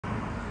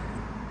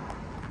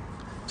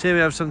So here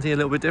we have something a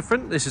little bit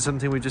different. This is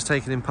something we've just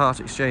taken in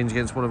part exchange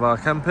against one of our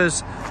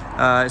campers.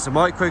 It's a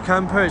micro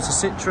camper. It's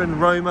a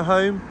Citroen Roma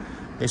Home.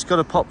 It's got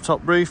a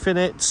pop-top roof in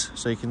it,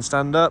 so you can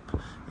stand up.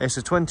 It's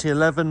a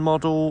 2011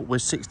 model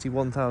with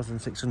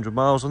 61,600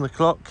 miles on the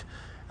clock.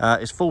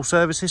 It's full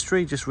service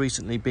history, just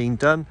recently been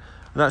done,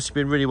 and actually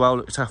been really well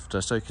looked after.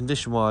 So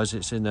condition-wise,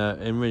 it's in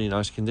really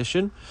nice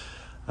condition.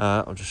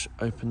 I'll just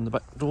open the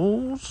back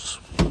doors.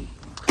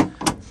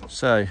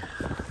 So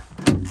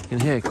you can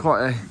hear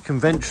quite a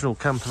conventional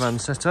campervan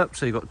setup.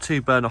 So you've got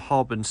 2-burner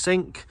hob and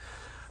sink.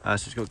 So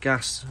it's got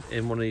gas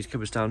in one of these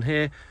cupboards down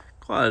here.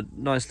 Quite a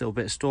nice little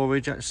bit of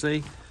storage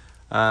actually.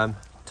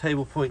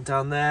 Table point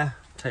down there.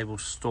 Table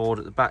stored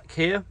at the back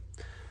here.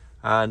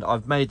 And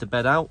I've made the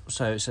bed out,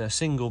 so it's a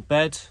single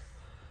bed,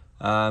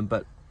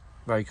 but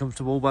very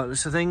comfortable by the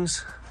looks of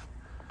things.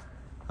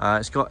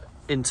 It's got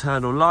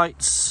internal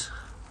lights.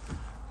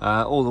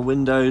 All the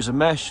windows are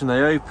mesh and they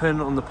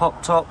open on the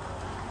pop top.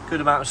 Good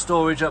amount of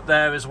storage up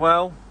there as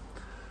well.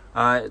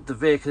 The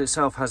vehicle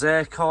itself has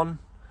aircon,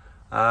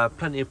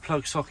 plenty of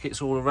plug sockets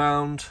all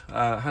around.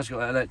 Has got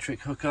an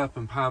electric hookup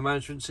and power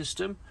management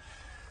system.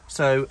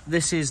 So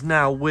this is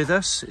now with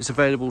us. It's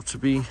available to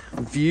be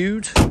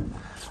viewed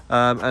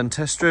and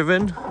test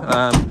driven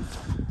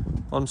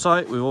on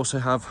site. We also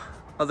have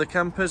other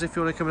campers if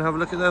you want to come and have a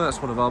look at them.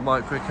 That's one of our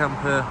micro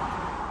camper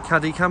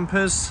caddy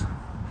campers.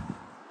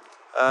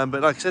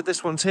 But like I said,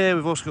 this one's here.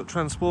 We've also got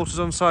transporters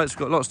on site, so we've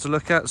got lots to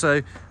look at.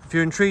 So if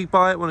you're intrigued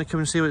by it, want to come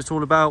and see what it's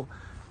all about,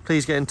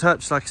 please get in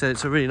touch. Like I said,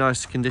 it's a really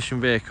nice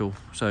condition vehicle,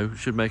 so it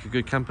should make a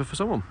good camper for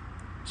someone.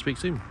 Speak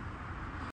soon.